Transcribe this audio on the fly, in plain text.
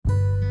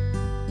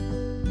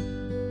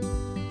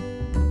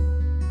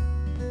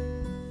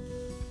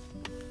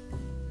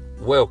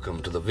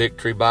Welcome to the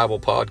Victory Bible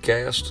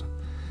Podcast.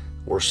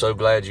 We're so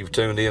glad you've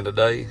tuned in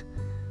today.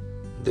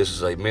 This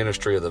is a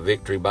ministry of the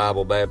Victory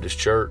Bible Baptist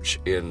Church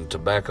in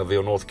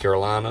Tobaccoville, North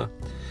Carolina.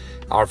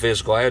 Our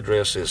physical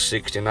address is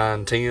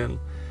 6910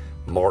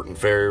 Martin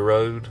Ferry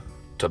Road,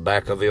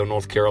 Tobaccoville,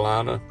 North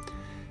Carolina,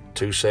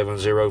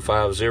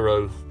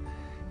 27050.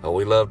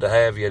 We love to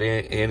have you at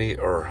any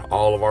or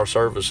all of our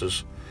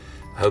services.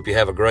 I hope you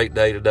have a great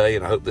day today,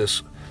 and I hope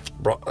this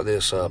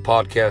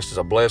podcast is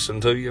a blessing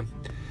to you.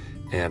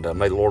 And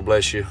may the Lord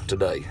bless you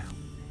today.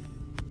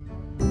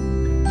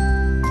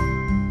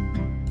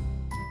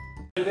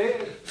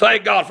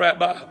 Thank God for that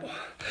Bible.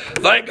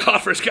 Thank God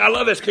for it. I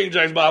love this King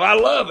James Bible. I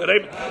love it.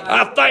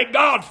 I thank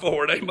God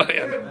for it.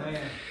 Amen.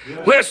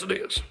 Listen to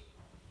this.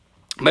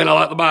 Man, I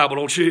like the Bible,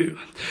 don't you?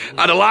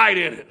 I delight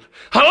in it.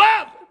 I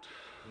love it.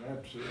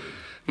 Absolutely.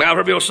 Man, I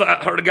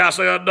heard a guy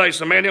say the other day,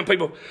 so man, them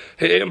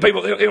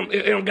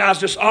guys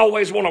just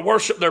always want to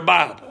worship their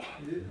Bible.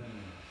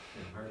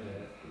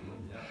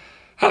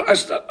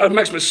 It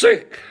makes me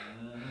sick.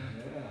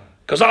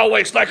 Because I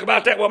always think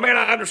about that. Well, man,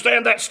 I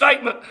understand that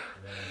statement.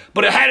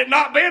 But had it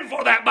not been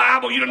for that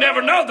Bible, you'd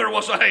never know there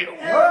was a hell.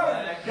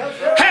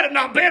 Had it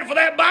not been for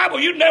that Bible,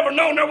 you'd never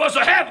known there was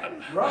a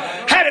heaven.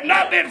 Had it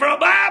not been for a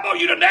Bible,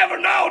 you'd have never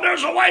known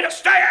there's a way to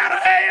stay out of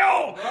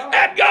hell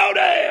and go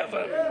to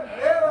heaven.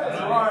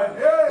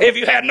 If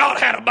you had not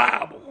had a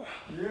Bible.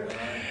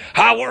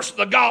 I worship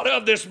the God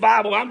of this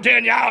Bible. I'm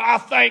telling you, I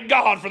thank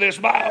God for this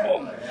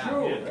Bible.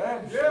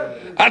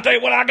 I tell you,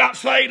 when I got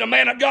saved, a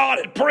man of God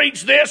had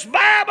preached this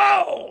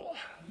Bible.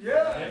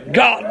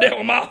 God dealt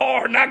with my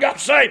heart, and I got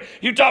saved.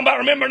 You talking about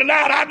remembering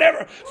tonight? I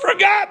never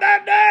forgot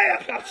that day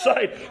I got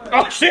saved.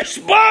 Because this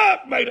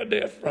book made a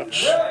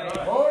difference.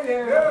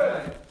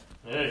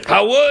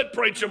 I would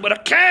preach it, but I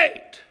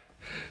can't.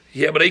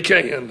 Yeah, but he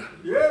can.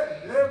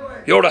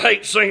 You ought to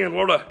hate sin. You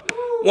ought to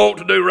want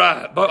to do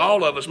right. But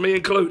all of us, me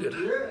included.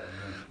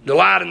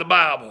 Delight in the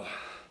Bible.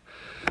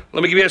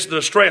 Let me give you this,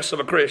 the stress of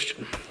a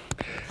Christian.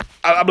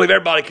 I believe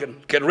everybody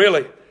can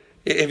really,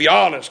 if you're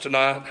honest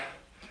tonight,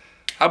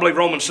 I believe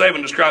Romans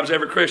 7 describes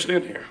every Christian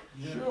in here.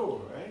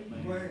 Sure,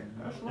 amen.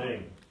 That's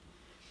right.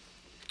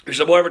 He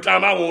said, well, every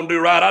time I want to do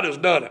right, I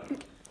just done it.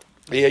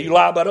 Yeah, you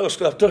lie about other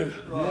stuff too.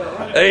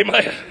 Right.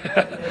 Amen.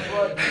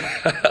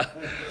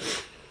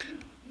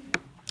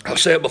 I've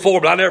said it before,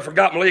 but I never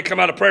forgot my lady come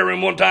out of the prayer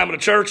room one time in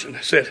the church and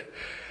said,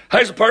 hey,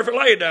 there's a perfect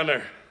lady down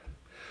there.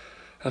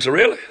 I said,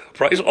 really?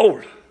 Praise the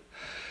Lord.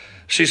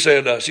 She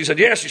said,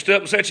 yes, she stood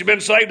up and said she'd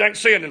been saved, ain't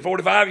sinned in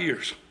 45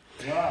 years.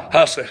 Wow.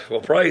 I said, well,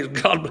 praise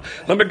God.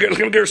 Let me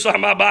get her sign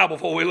my Bible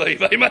before we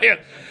leave. Amen.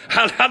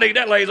 I need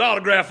that lady's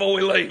autograph before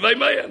we leave.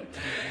 Amen.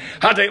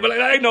 I tell you, but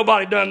ain't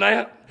nobody done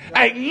that.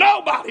 Ain't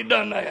nobody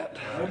done that.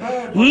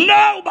 Amen.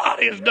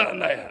 Nobody has done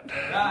that.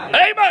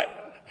 Right. Amen.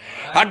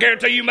 I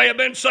guarantee you may have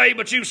been saved,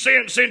 but you've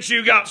sinned since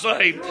you got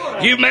saved.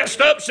 You've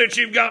messed up since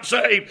you've got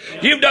saved.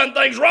 You've done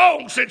things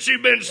wrong since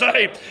you've been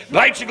saved.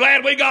 But ain't you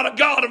glad we got a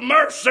God of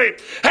mercy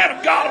and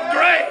a God of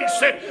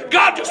grace? And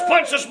God just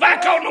puts us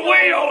back on the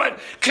wheel and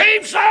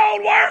keeps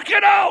on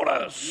working on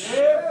us.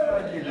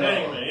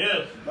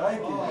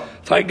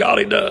 Thank God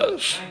he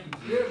does.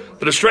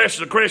 The distress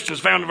of the Christian is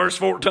found in verse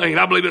 14.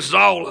 I believe this is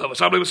all of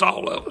us. I believe it's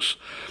all of us.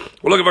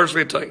 Well, look at verse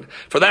 15.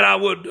 For that I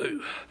would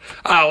do,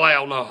 I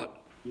allow not.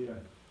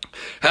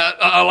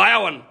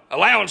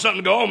 Allowing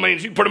something to go on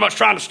means you're pretty much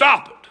trying to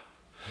stop it.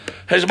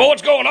 He said, boy,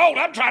 what's going on?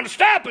 I'm trying to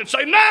stop it.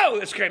 Say, no,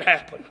 this can't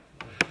happen.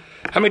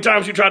 How many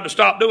times you tried to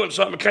stop doing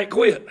something and can't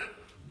quit?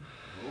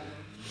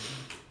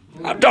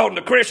 I've told them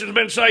the Christian's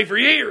been saved for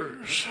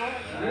years.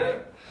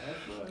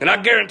 And I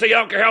guarantee you, I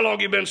don't care how long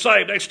you've been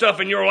saved, there's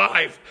stuff in your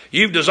life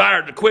you've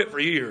desired to quit for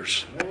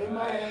years.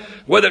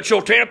 Whether it's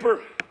your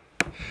temper,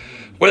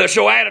 whether it's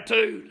your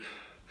attitude,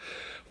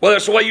 whether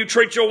it's the way you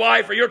treat your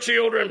wife or your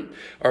children,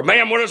 or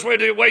ma'am, whether it's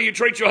the way you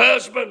treat your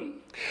husband,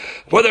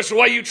 whether it's the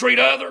way you treat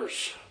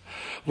others,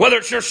 whether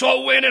it's your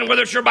soul winning,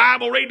 whether it's your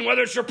Bible reading,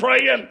 whether it's your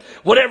praying,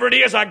 whatever it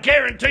is, I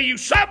guarantee you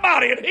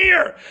somebody in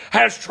here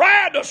has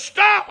tried to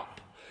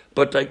stop,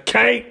 but they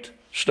can't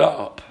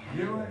stop.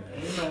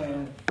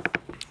 Amen.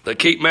 They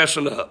keep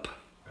messing up.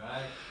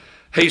 Right.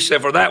 He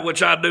said, for that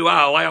which I do,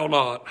 I allow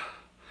not.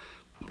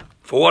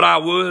 For what I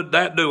would,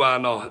 that do I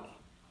not.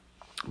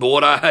 But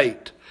what I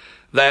hate,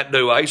 that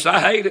do I. He said,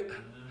 I hate it,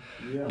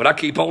 but I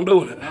keep on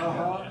doing it.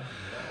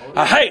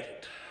 I hate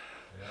it,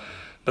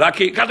 but I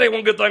keep. Can I tell you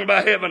one good thing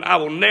about heaven? I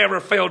will never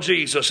fail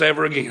Jesus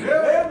ever again.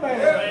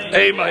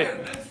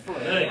 Amen.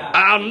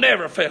 I'll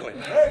never fail him.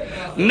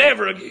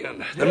 Never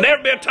again. There'll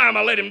never be a time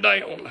I let him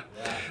down.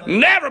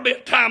 Never be a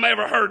time I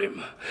ever hurt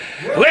him.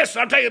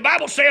 Listen, I tell you, the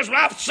Bible says when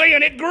I've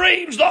sinned, it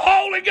grieves the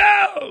Holy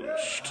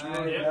Ghost.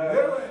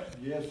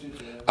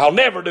 I'll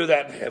never do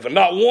that in heaven.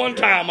 Not one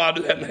time I'll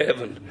do that in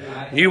heaven.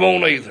 You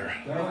won't either.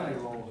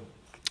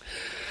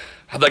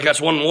 I think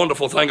that's one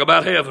wonderful thing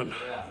about heaven.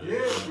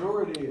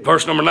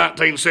 Verse number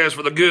 19 says,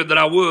 for the good that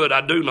I would,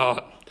 I do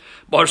not.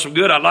 Boy, there's some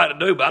good I'd like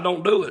to do, but I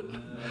don't do it.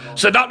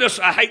 So not just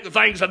I hate the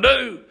things I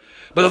do,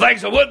 but the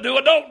things I would do,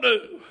 I don't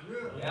do.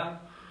 Yeah.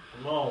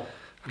 Come on.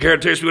 I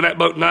guarantee you, in that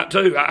boat tonight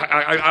too,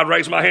 I'd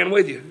raise my hand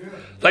with you.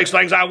 There's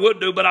things I would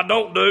do, but I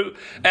don't do.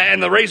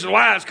 And the reason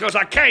why is because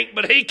I can't,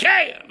 but he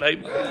can.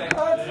 Amen.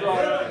 That's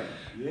right.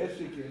 Yes,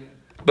 he can.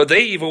 But the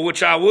evil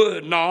which I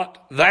would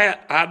not,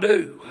 that I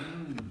do.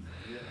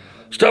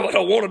 Stuff I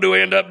don't want to do, I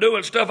end up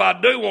doing. Stuff I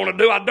do want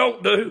to do, I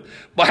don't do.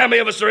 But how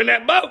many of us are in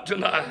that boat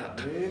tonight?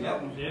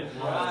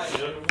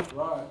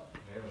 Right.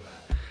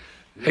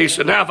 He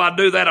said, now if I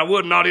do that, I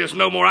would not. It's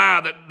no more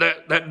I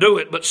that do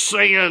it, but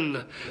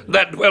sin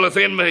that dwelleth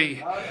in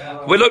me.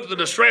 We look at the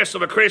distress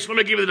of a Christian.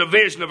 Let me give you the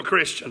division of a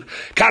Christian.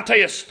 Can I tell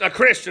you, a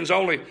Christian's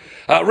only,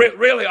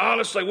 really,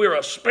 honestly, we're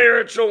a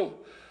spiritual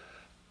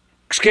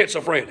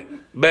schizophrenic,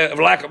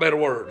 for lack of better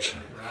words.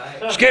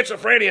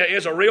 Schizophrenia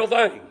is a real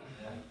thing.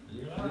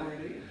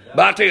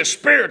 But I tell you,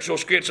 spiritual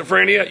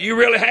schizophrenia, you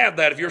really have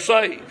that if you're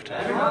saved.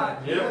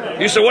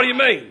 You say, what do you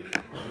mean?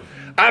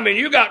 I mean,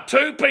 you got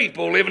two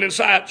people living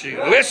inside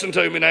you. Listen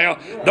to me now.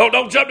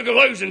 Don't jump to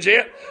conclusions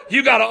yet.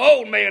 You got an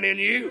old man in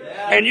you,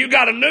 and you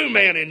got a new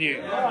man in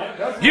you.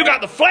 You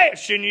got the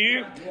flesh in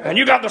you, and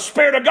you got the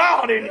Spirit of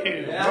God in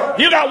you.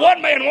 You got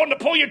one man wanting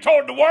to pull you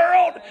toward the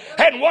world,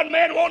 and one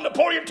man wanting to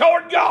pull you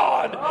toward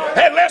God.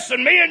 And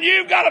listen, me and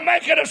you got to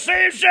make a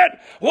decision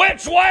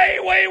which way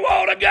we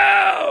want to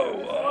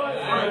go.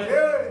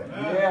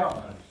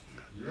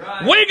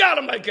 We got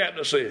to make that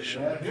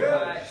decision.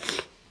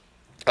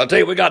 I'll tell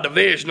you, we got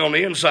division on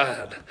the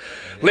inside.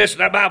 Listen,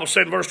 that Bible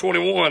said in verse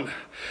 21,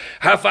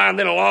 I find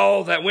then a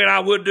law that when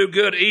I would do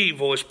good,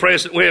 evil is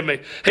present with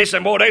me. He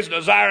said, boy, there's a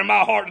desire in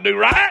my heart to do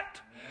right,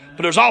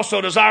 but there's also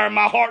a desire in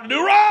my heart to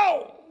do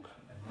wrong.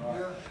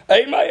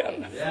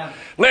 Amen. Yeah.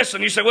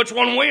 Listen, you say, which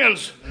one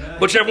wins?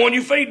 Whichever one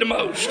you feed the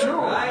most.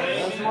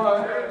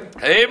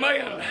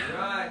 Amen.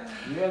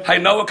 Hey,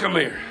 Noah, come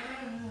here.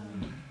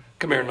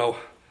 Come here, Noah.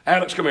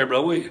 Alex, come here,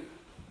 brother, will you?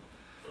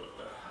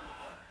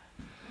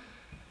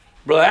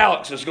 Brother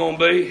Alex is going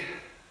to be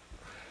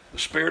the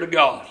Spirit of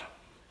God,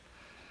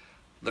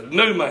 the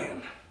new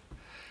man.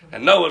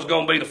 And Noah's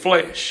going to be the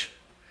flesh.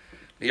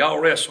 Y'all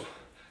wrestle.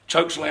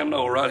 Choke slam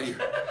Noah right here.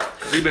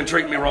 He's been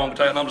treating me wrong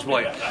today, and I'm just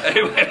playing.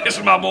 Anyway, this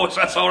is my voice.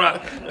 That's all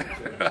right.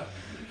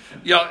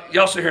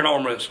 Y'all sit here and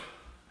arm wrestle.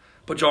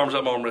 Put your arms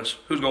up, arm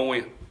wrestle. Who's going to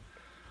win?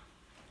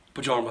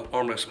 Put your arm up,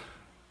 arm wrestle.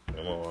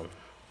 Come on.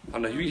 I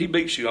know he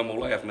beats you. I'm going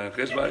to laugh now.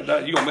 Because you're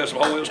going to mess up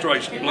the whole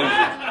illustration. You lose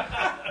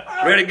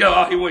it. Ready to go.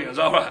 Oh, he wins.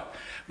 All right.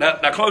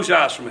 Now close your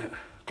eyes for a minute.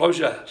 Close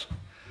your eyes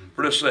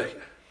for just a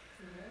second.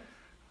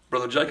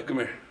 Brother Jacob, come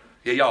here.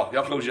 Yeah,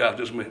 y'all close your eyes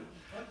just a minute.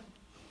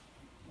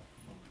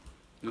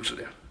 Go sit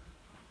down.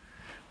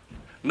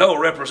 Noah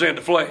represents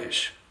the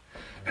flesh.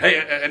 Hey,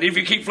 and if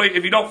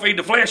you don't feed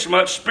the flesh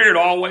much, the Spirit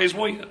will always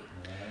win.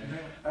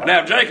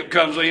 Now Jacob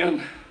comes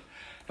in,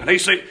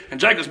 and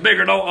Jacob's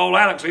bigger than old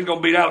Alex. He's going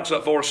to beat Alex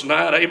up for us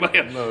tonight.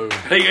 Amen. No.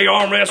 He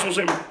arm wrestles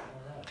him. You're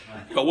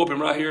going to whoop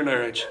him right here and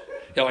there, ain't you?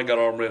 Y'all ain't got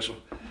arm wrestle.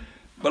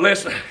 But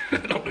listen,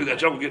 don't do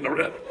that. Y'all going to get in the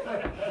rep.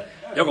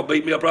 Y'all going to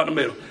beat me up right in the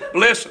middle. But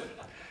listen,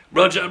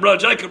 Brother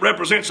Jacob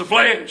represents the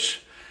flesh,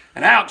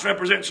 and Alex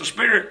represents the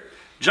Spirit.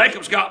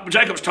 Jacob's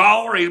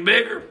taller, he's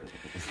bigger,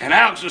 and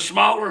Alex is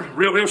smaller,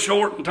 real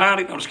short and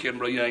tiny. I'm just kidding,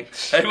 bro, you ain't.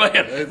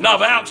 Amen. No,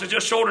 but Alex is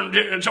just shorter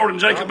than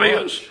Jacob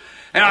is.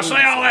 And I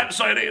say all that to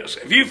say this.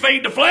 If you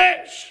feed the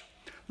flesh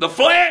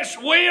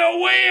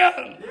will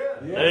win.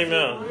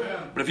 Amen.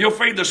 But if you'll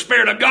feed the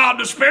Spirit of God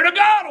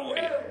will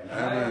win.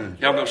 Amen.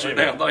 Y'all go sit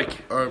down. Thank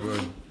you. All right,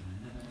 buddy.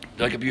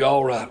 Jacob, you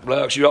all right.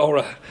 Alex, you all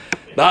right.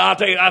 But I'll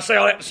tell you, I say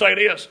all that to say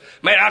this.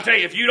 Man, I'll tell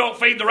you, if you don't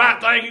feed the right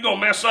thing, you're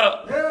going to mess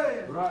up.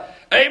 Right.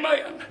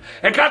 Amen.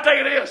 And can I tell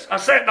you this? I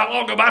said it not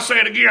long ago, but I say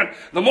it again.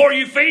 The more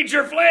you feed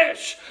your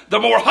flesh, the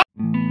more...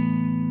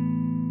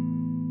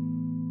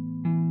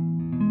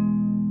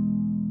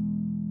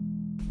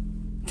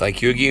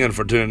 Thank you again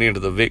for tuning into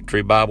the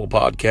Victory Bible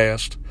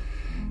Podcast.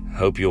 I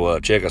hope you'll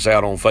check us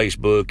out on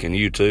Facebook and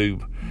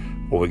YouTube,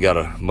 where we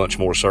got much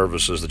more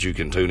services that you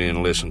can tune in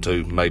and listen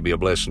to. May be a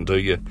blessing to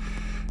you.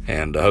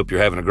 And I hope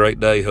you're having a great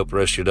day. Hope the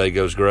rest of your day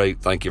goes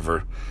great. Thank you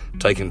for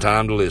taking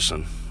time to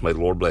listen. May the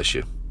Lord bless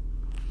you.